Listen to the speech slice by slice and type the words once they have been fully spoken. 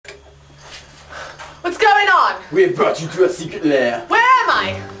What's going on? We have brought you to a secret lair. Where am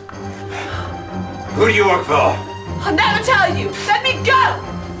I? Who do you work for? I'll never tell you. Let me go!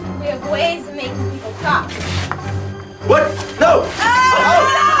 We have ways of making people talk. What? No!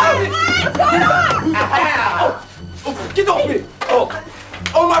 What's going on? Oh, get off me!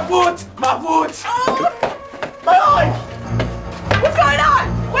 Oh, my foot! My foot! My eye! What's going on?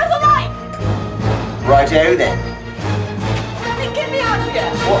 Where's the light? Righto then. Get me out of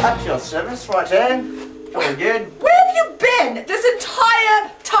here. Well, at your service, righto. Very good. Where have you been this entire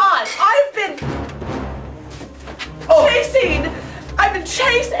time? I've been chasing. I've been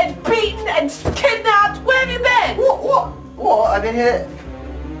chased and beaten and kidnapped. Where have you been? What? I've been here.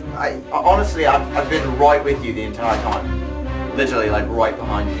 Honestly, I've been right with you the entire time. Literally, like right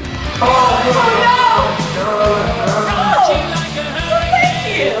behind you. Oh no! Well, thank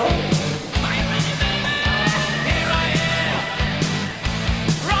you.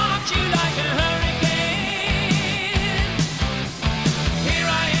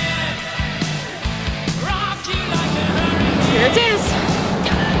 Here it is.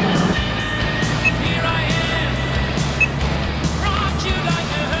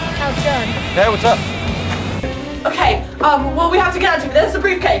 How's it going? Hey, what's up? Okay, well, we have to get out of here. There's the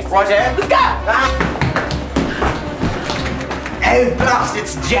briefcase. Right here. Let's go. Oh, blast,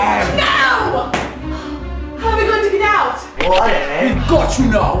 it's jammed. Now! How are we going to get out? Well, I don't know. We've got you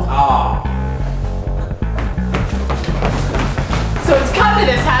now. So it's coming,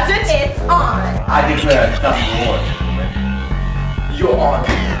 has it? It's on. I declare nothing more. You're on.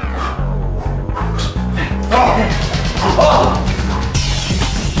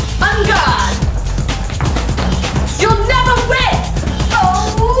 On guard! You'll never win! Oh,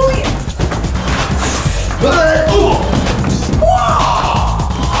 yeah.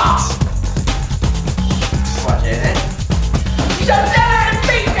 Right here. You'll never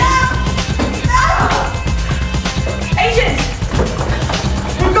defeat me! Agent!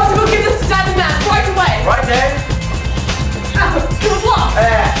 We've got to go give this to Advertisement right away! Right there. It was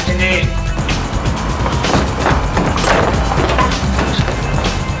locked! Indeed.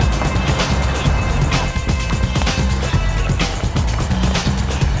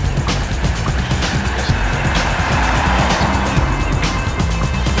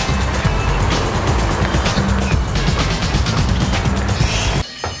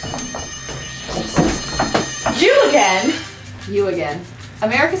 You again.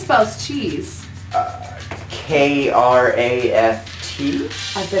 America spells cheese. K-R-A-F-T?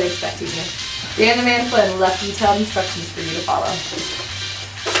 I've been expecting you. Dan the Man Flynn left detailed instructions for you to follow.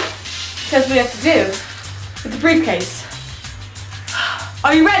 Here's what we have to do with the briefcase.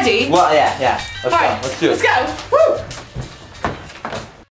 Are you ready? Well, yeah. Let's go. Let's do it. Let's go. Woo!